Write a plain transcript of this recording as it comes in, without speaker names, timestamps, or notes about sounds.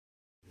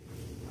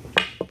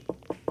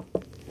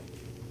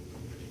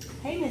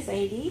Hey, Miss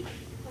AD.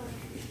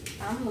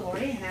 I'm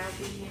Lori, and I'll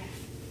be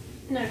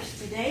your nurse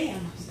today.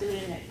 I'm a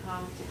student at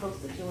College of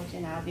Coastal Georgia,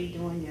 and I'll be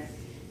doing your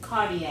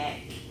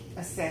cardiac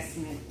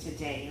assessment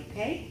today,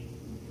 okay?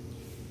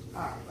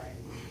 All right.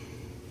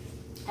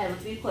 I have a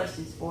few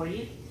questions for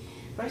you.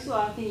 First of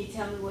all, can you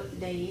tell me what the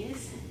day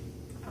is?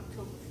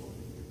 October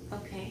 4th.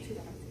 Okay. 2006.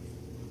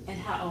 And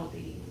how old are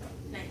you?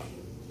 19.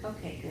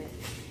 Okay, good.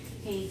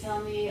 Can you tell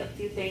me a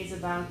few things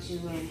about you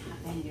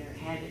and your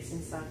habits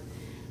and stuff?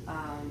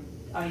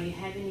 Are you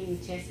having any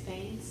chest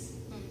pains?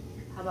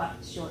 Mm-hmm. How about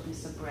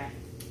shortness of breath?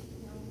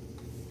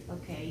 No.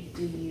 Okay.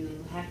 Do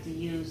you have to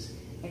use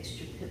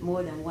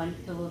more than one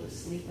pillow to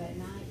sleep at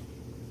night?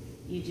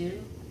 You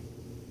do?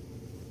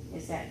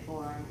 Is that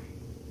for,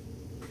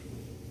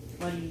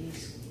 why do you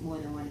use more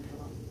than one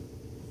pillow?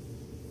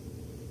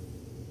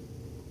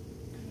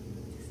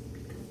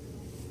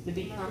 Just To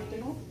be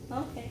comfortable?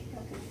 Okay,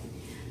 okay.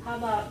 How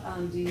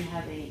about, do you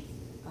have a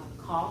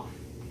cough?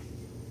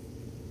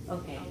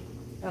 Okay,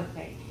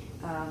 okay.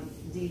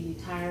 Do you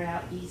tire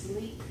out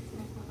easily?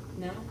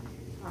 Mm-hmm. No?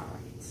 All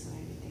right, so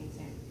everything's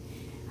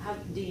there.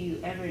 Do you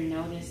ever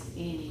notice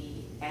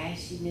any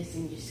ashiness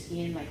in your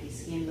skin, like your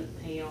skin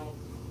look pale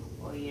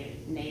or your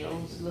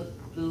nails look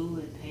blue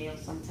and pale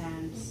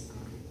sometimes?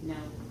 Mm-hmm. No?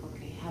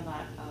 Okay, how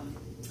about,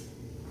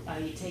 are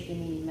you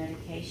taking any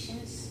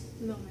medications?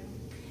 No, ma'am.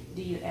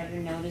 Do you ever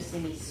notice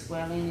any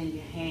swelling in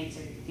your hands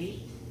or your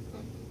feet?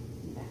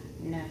 Mm-hmm.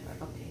 No, never.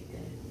 Okay,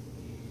 good.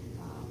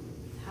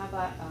 How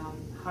about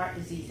heart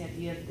disease? Have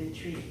you ever been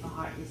treated for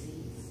heart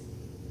disease?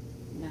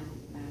 No,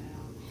 not at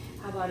all.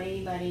 How about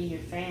anybody in your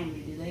family?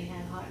 Do they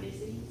have heart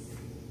disease?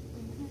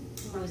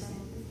 Mm-hmm. Who is it?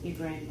 Your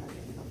grandmother.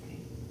 Okay.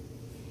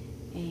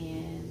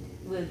 And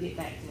we'll get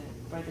back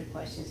to further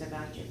questions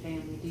about your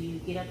family. Do you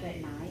get up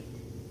at night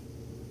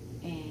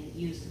and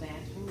use the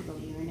bathroom, go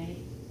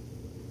urinate?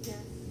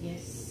 Yes.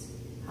 Yes.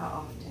 How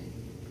often?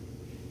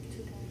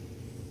 2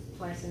 times.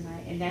 Twice a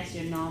night. And that's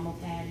your normal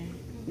pattern?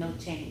 Mm-hmm. No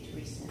change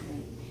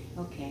recently.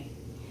 Okay.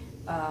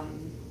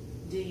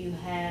 Do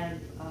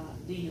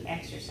you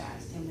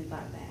exercise? Tell me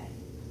about that.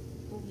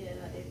 Yeah,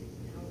 every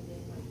now and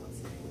then, like once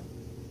in a while.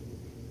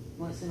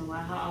 Once in a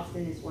while? How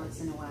often is once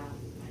in a while?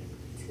 Like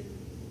 2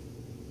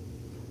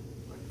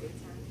 or 3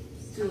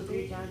 times. 2 or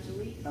 3 times a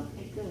week?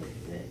 Okay, good,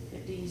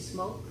 good. Do you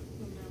smoke?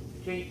 No.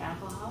 Drink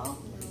alcohol?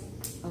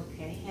 No.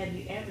 Okay. Have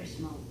you ever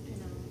smoked?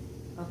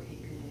 No. Okay,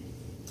 good.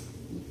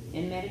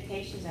 And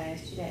medications, I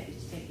asked you that. Did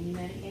you take any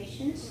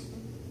medications?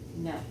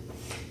 Mm-hmm. No.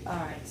 All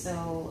right,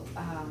 so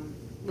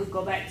we'll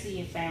go back to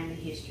your family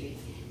history.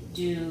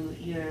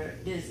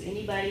 Does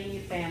anybody in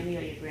your family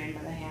or your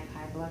grandmother have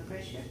high blood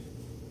pressure?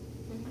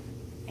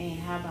 Mm-hmm. And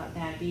how about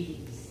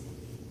diabetes?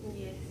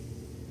 Yes.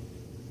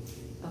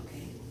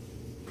 Okay.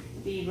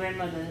 Do your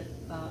grandmother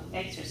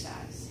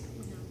exercise?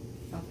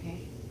 No.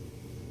 Okay.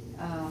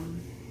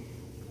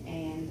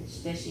 And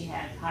does she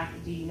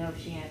have do you know if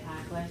she has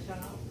high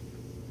cholesterol?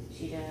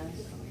 She does?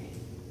 Okay.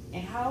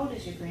 And how old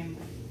is your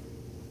grandmother?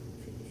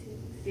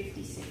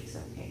 56. 56,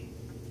 okay.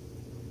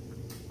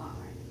 All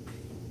right.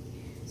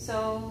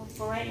 So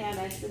for right now,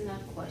 that's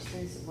enough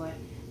questions. But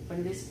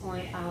from this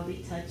point, I'll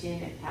be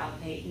touching and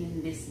palpating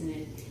and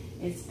listening,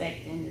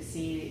 inspecting to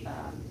see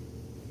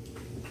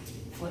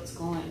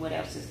what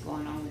else is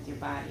going on with your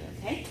body,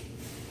 okay?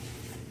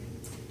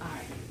 All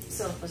right.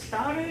 So for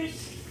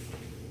starters,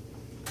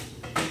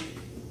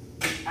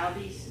 I'll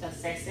be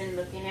assessing,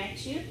 looking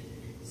at you.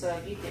 So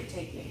if you could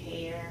take your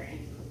hair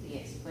and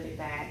put it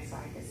back so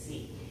I can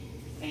see.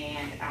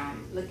 And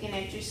looking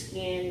at your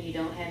skin, you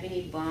don't have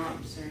any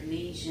bumps or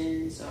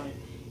lesions or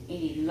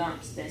any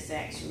lumps that's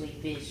actually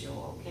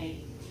visual,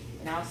 okay?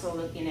 And also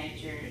looking at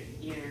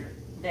your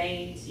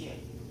veins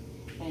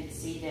and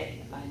see that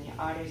on your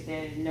arteries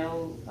there's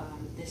no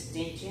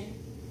distension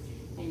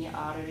in your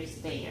arteries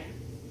there.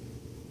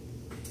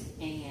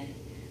 And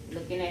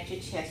looking at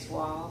your chest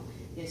wall,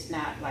 it's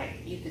not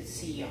like you could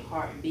see your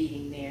heart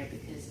beating there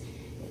because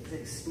it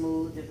looks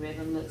smooth, the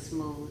rhythm looks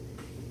smooth,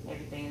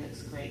 everything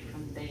looks great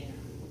from there.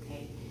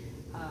 Okay.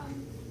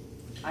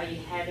 Are you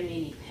having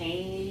any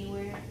pain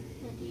anywhere?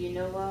 Do you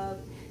know of?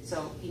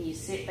 So can you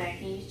sit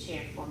back in your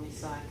chair for me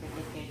so I can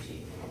look at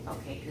you?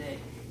 Okay, good.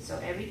 So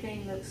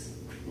everything looks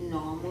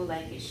normal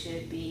like it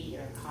should be.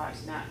 Your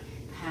heart's not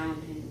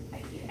pounding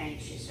like you're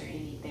anxious or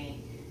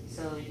anything.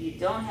 So you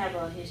don't have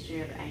a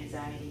history of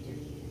anxiety, do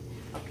you?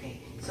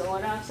 Okay. So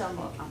what else from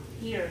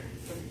here,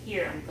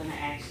 I'm going to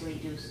actually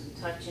do some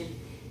touching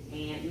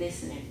and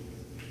listening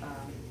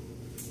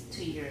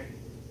to your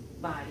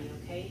body,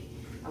 okay?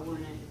 I want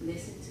to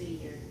listen to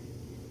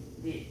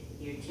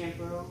your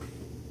temporal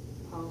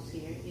pulse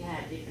here. You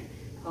have different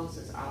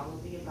pulses all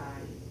over your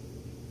body.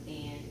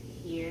 And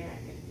here I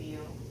can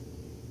feel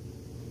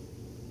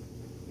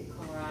your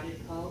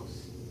carotid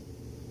pulse.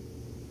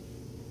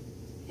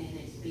 And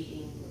it's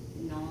beating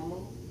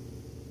normal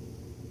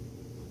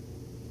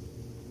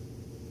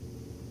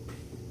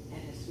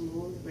at a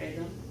smooth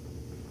rhythm.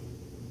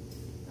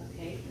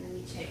 Okay, let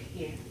me check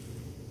here.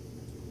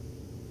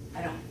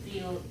 I don't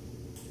feel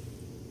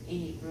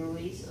any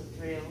bruise or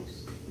thrills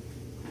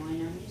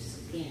going on your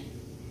skin.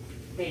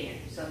 there.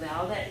 So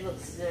all that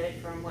looks good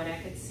from what I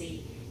could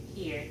see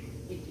here.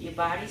 Your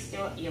body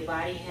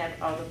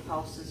have other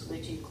pulses,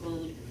 which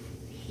include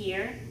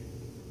here.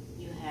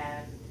 You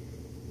have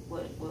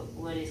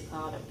what is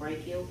called a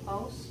brachial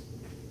pulse.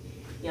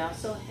 You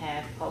also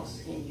have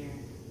pulse in your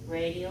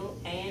radial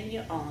and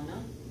your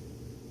ulna.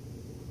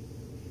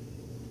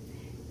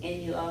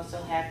 And you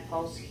also have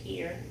pulse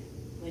here,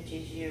 which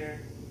is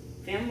your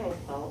femoral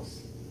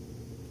pulse.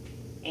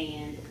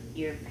 And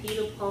your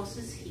pedal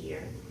pulses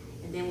here.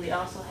 And then we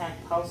also have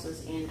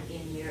pulses in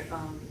your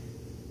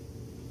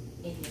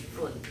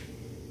foot.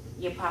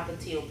 Your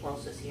popliteal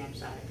pulses here, I'm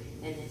sorry.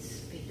 And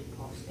this pedal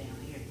pulse down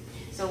here.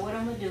 So what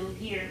I'm gonna do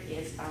here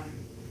is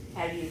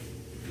have you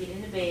get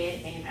in the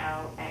bed and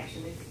I'll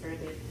actually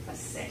further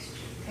assess you,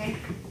 okay?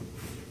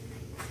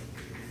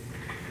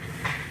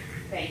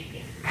 Thank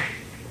you.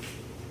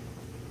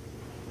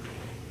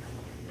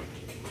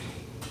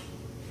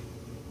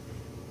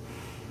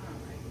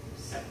 Alright,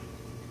 so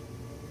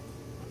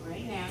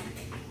right now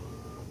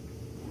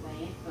I'm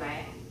laying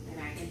flat and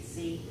I can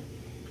see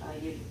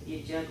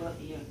your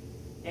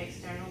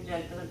external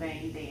jugular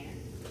vein there.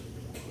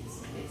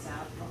 It's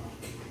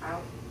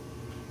out.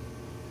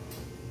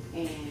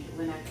 And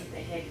when I put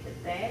the head of the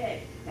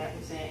bed, that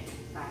was at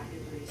 5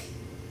 degrees.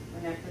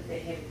 When I put the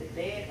head of the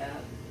bed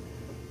up,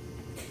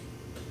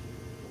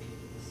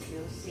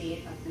 still see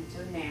it up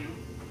until now.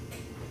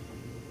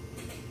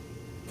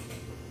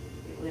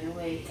 It went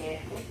away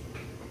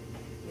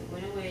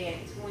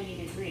at 20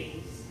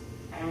 degrees.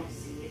 I don't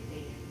see it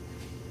there.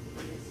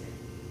 Listen,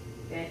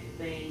 that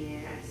vein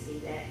there, I see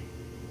that.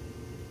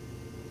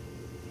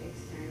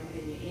 External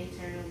and the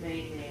internal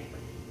vein there.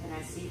 And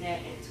I see that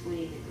at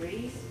 20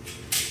 degrees.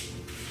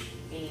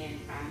 And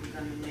I'm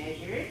going to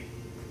measure it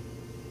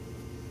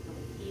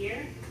over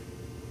here.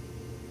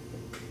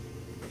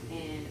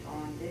 And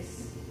on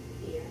this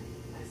here,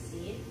 I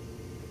see it.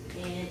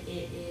 And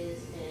it is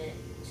at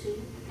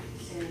 2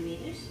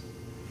 centimeters.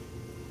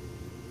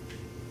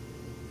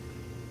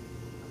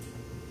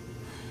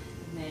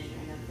 The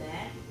measuring of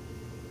that.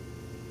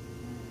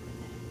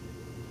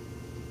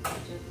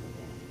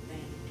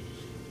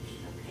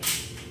 Okay.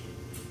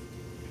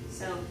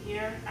 So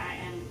here I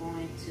am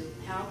going to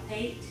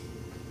palpate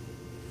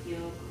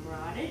your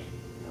carotid,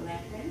 the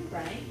left and the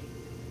right.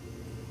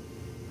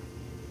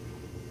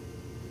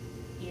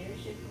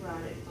 Here's your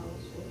carotid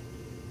pulse.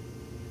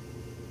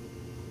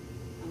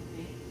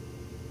 Okay.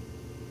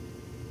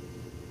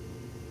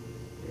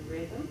 The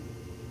rhythm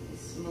is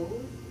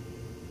smooth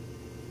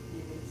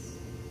and it's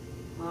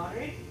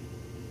moderate,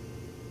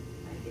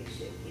 like it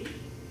should be.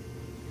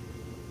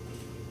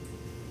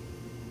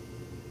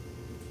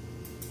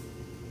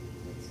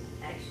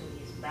 Actually,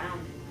 it's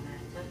bounding when I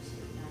touch it.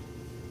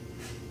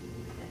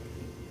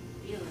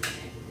 Feeling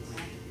that because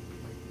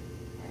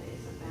that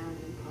is a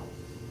bounding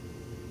pulse.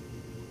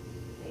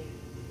 There.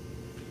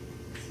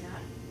 It's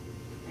not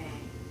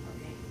bad.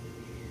 Okay.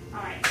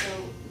 Alright, so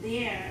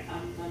there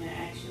I'm gonna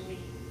actually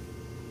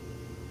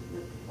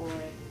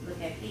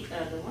look at the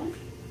other one.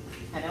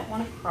 I don't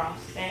want to cross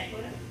that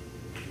with a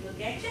look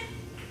at you.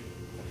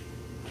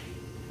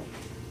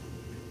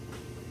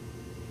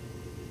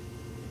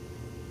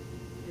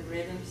 The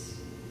rhythm's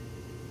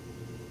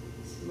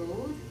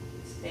smooth,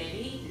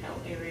 steady, no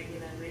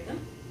irregular rhythm.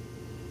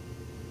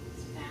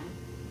 It's bound,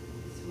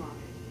 it's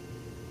moderate.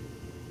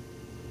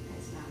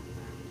 That's not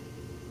bound.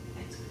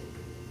 That's good.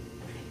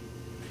 Okay.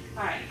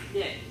 Alright,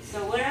 good.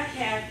 So what I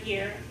have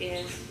here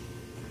is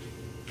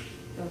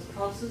those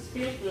pulses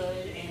feel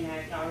good, and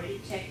I've already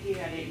checked you.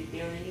 I didn't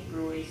feel any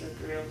bruise or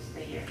thrills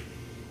there.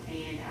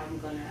 And I'm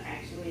going to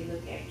actually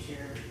look at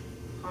your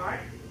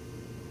heart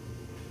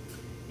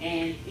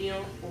and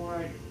feel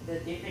for the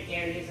different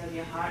areas of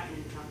your heart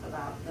and talk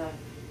about the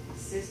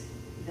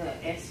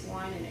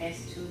S1 and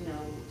S2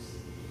 nodes.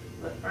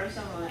 But first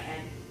I'm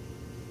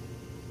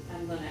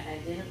going to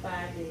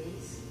identify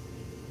these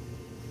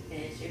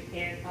as your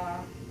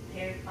pericardium.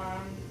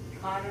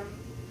 Pericardium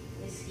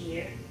is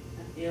here.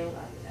 I feel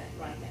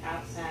like the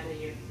outside of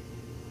your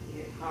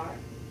heart.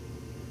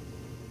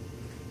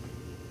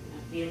 I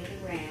feel it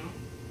around.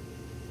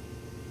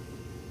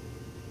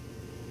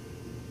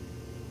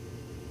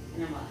 And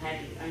I'm going to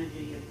have you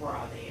undo your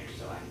bra there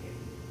so I can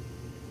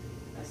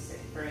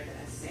further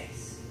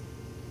assess.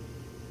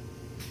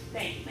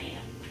 Thank you,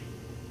 ma'am.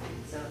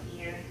 So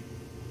here,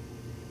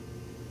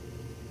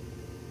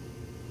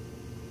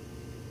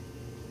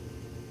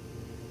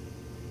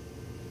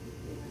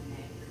 feeling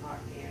that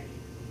heart area.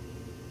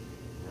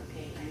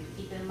 Okay, and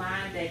keep in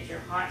mind that your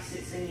heart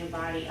sits in your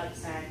body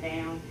upside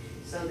down.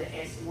 So the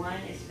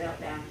S1 is felt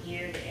down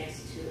here, the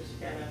S2 is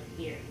felt up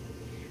here.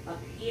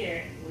 Up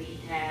here, we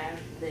have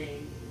the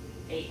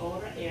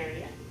aorta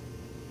area,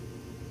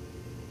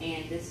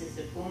 and this is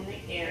the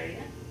pulmonary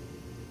area,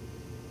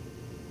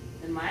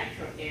 the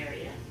mitral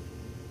area,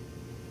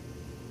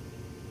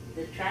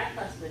 the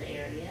tricuspid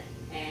area,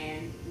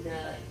 and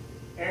the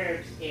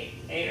Erb's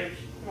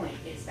point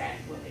is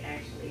that's what it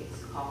actually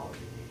is called.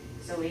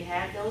 So we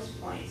have those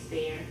points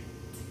there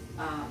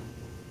on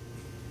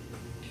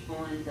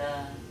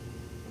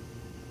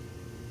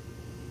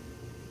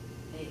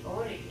the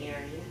aortic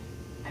area,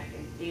 I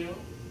can feel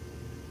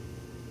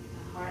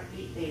a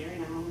heartbeat there,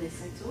 and I'm going to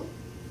listen to it.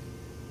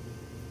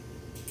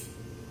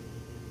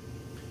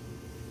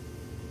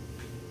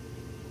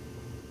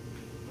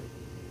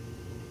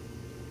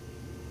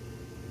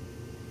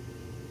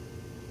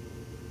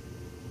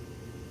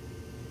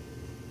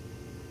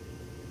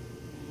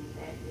 And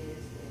that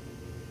is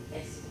the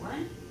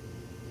S1.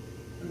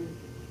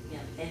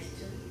 S2.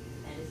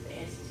 That is the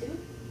S2.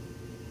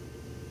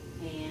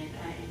 And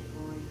I am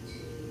going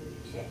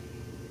to check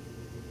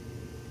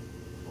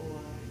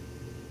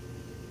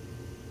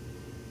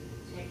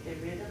the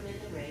rhythm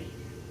and the rate.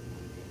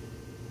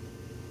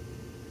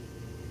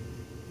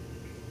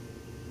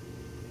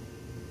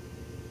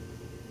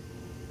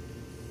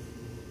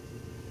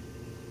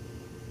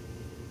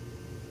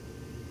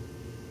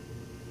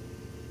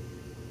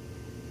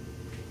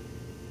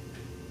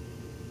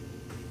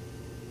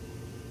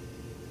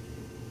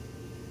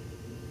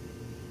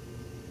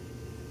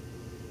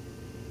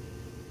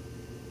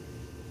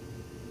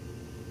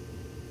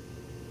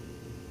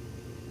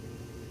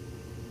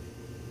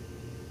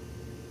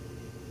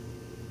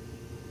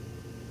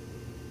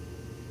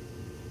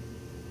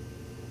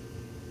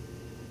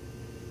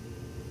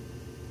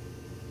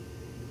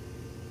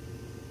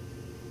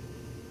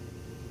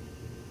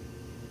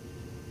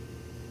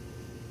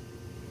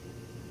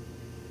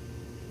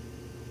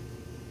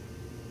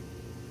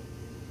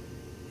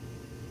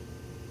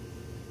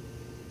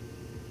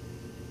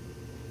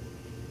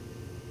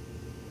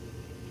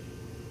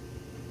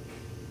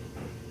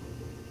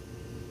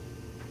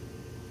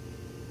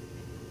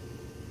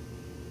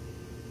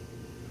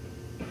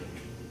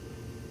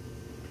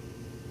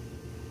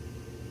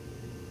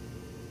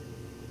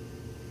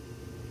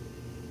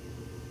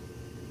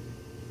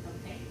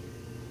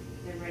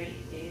 The rate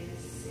is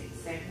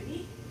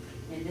 670,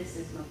 and this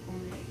is my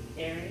pulmonary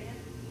area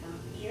down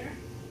here.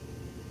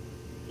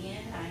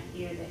 Again, I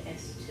hear the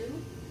S2,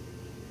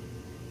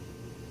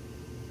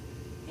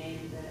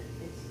 and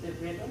the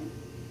rhythm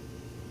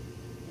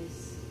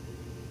is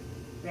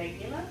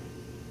regular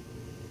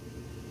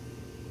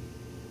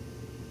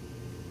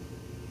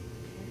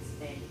and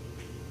steady.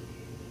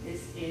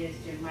 This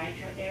is your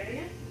mitral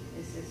area.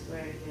 This is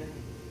where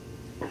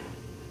your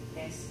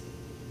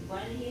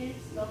S1 is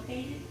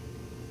located.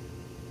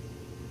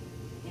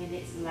 And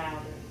it's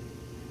louder.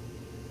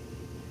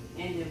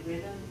 And the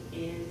rhythm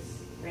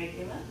is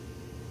regular,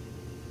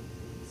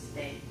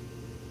 steady.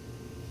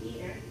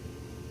 Here,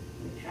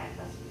 the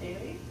tricuspid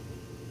area.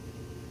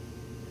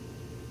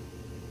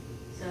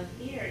 So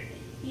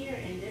here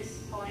in this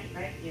point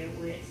right here,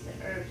 where it's the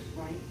Erb's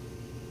point,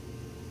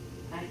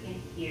 I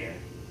can hear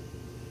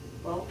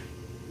both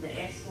the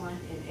S1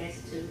 and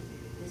S2.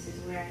 This is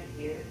where I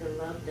hear the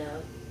love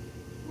dove.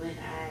 When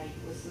I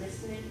was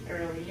listening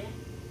earlier,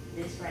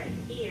 this right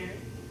here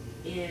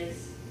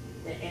is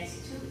the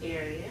S2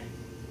 area,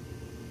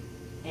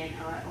 and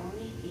I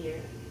only hear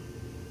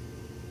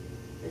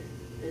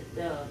the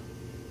dove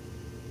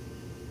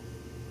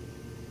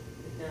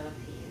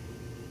here.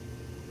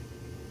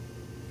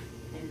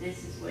 And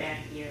this is where I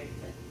hear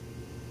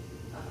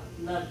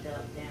the love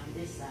dove down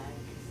this side,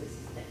 because this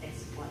is the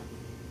S1.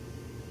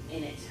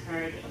 And it's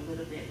heard a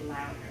little bit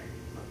louder,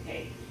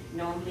 okay?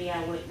 Normally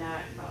I would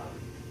not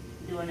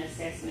do an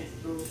assessment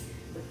through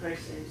the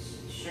person's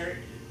shirt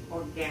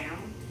or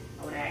gown.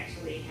 I would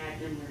actually have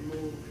them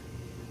remove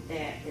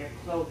their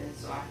clothing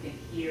so I can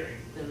hear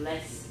the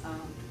less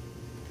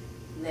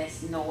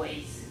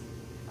noise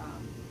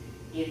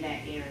in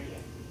that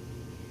area.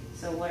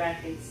 So what I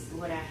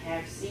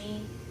have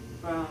seen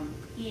from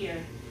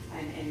here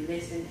and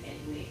listen,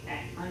 and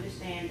I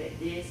understand that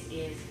this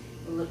is,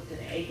 we'll look to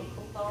the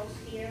apical pulse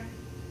here,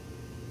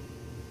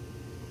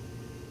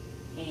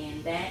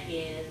 and that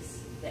is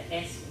the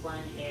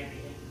S1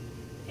 area,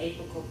 the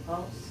apical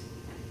pulse.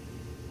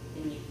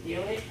 And you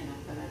feel it, and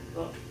I'm going to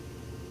go.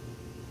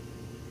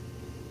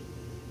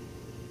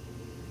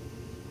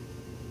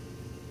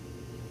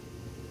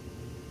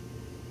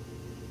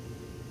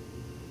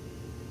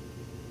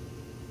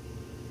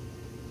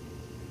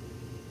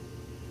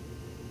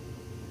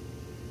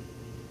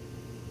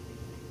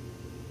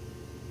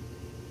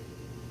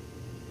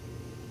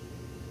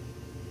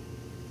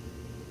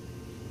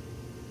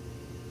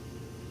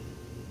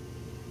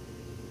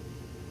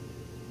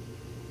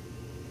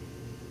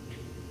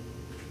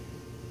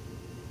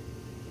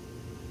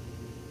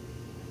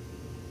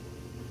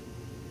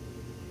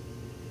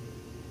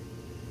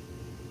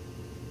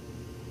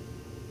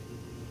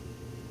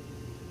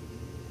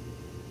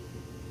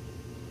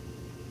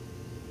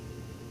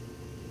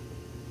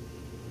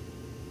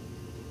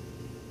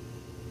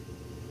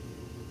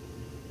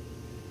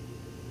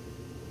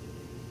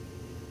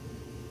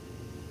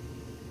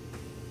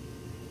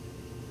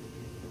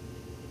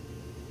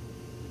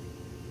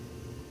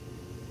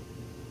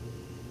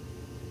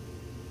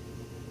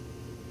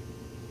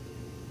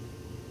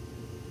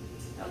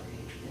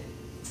 Okay,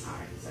 good. All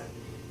right, so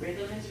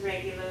rhythm is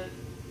regular.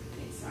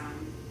 It's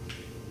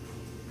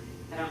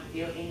I don't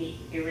feel any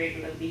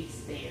irregular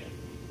beats there.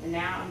 And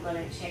now I'm going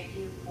to check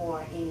you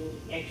for any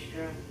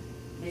extra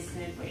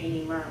listening for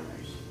any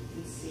murmurs.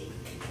 Let's see.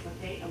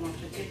 Okay, I'm going to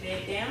put your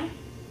bed down.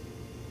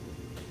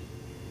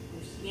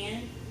 Your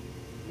skin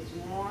is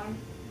warm,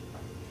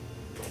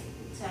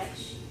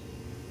 touch,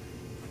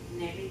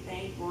 and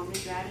everything, warm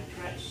and dry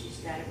to touch. She's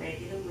got a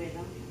regular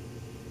rhythm.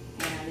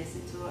 And I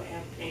listen to her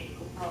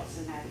electrical pulse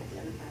and I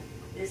identify.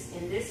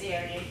 In this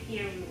area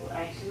here, we will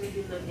actually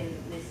be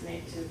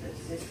listening to the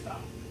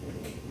systole,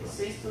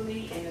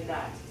 and the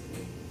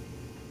diastole.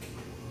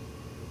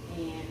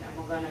 And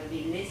I'm going to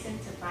be listening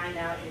to find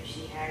out if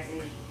she has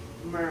any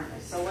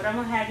murmurs. So what I'm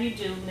going to have you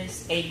do,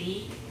 Miss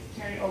A.D.,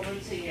 turn over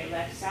to your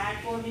left side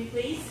for me,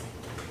 please.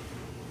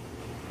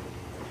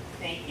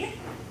 Thank you.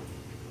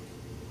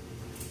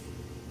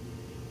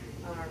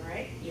 All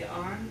right, your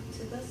arm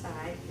to the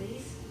side,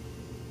 please.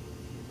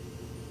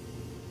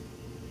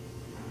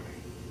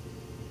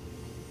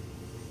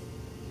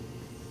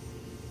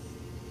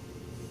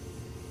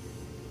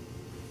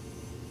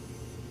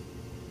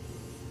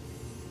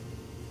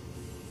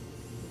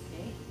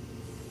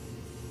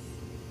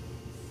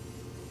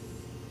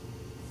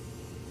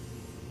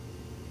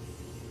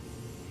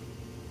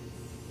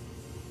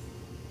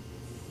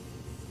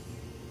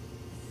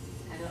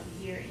 I don't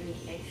hear any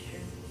extra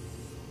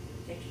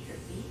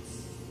beats.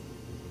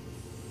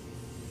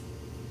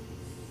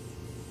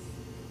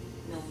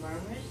 No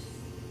murmurs.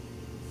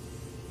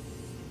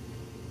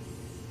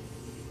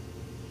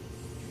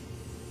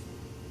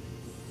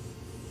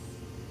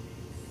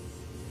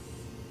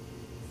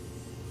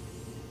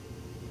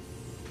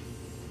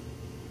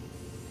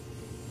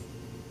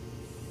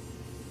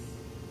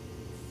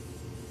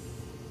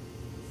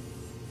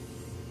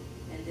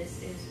 And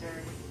this is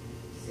her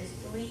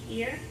systole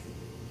here.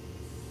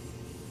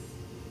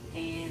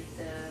 And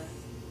the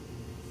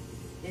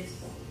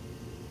distal.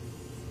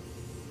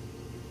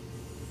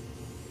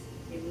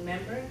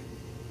 Remember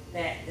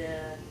that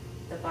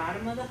the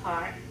bottom of the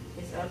heart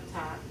is up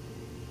top,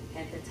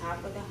 and the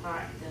top of the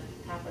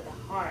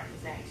heart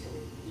is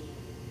actually here.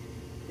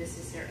 This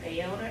is her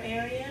aorta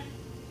area.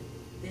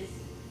 This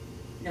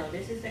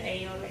is the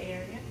aorta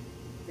area.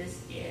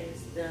 This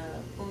is the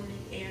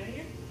pulmonary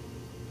area.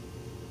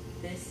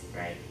 This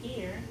right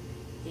here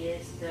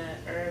is the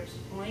Erb's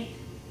point.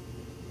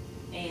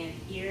 And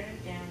here,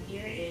 down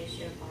here is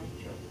your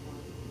mitral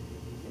point,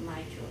 the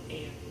mitral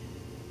area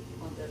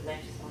on the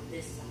left, on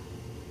this side.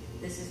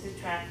 This is the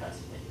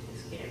tricuspid,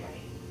 just get it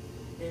right.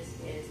 This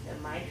is the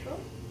mitral,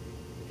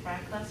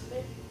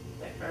 tricuspid,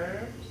 the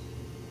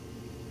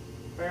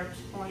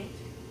Erb's point,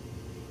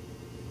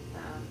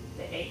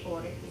 the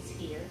aortic is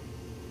here,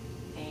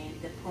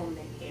 and the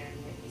pulmonary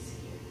area is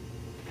here.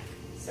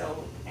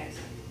 So, as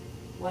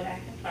what I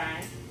can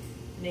find,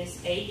 Miss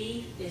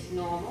A.D. is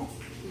normal.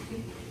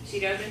 She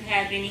doesn't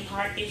have any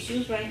heart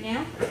issues right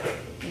now.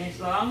 And as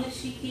long as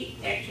she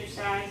keeps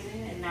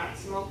exercising and not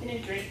smoking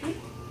and drinking,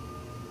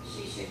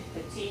 she should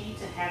continue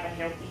to have a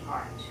healthy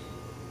heart.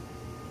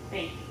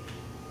 Thank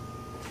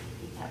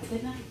you. Have a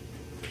good night.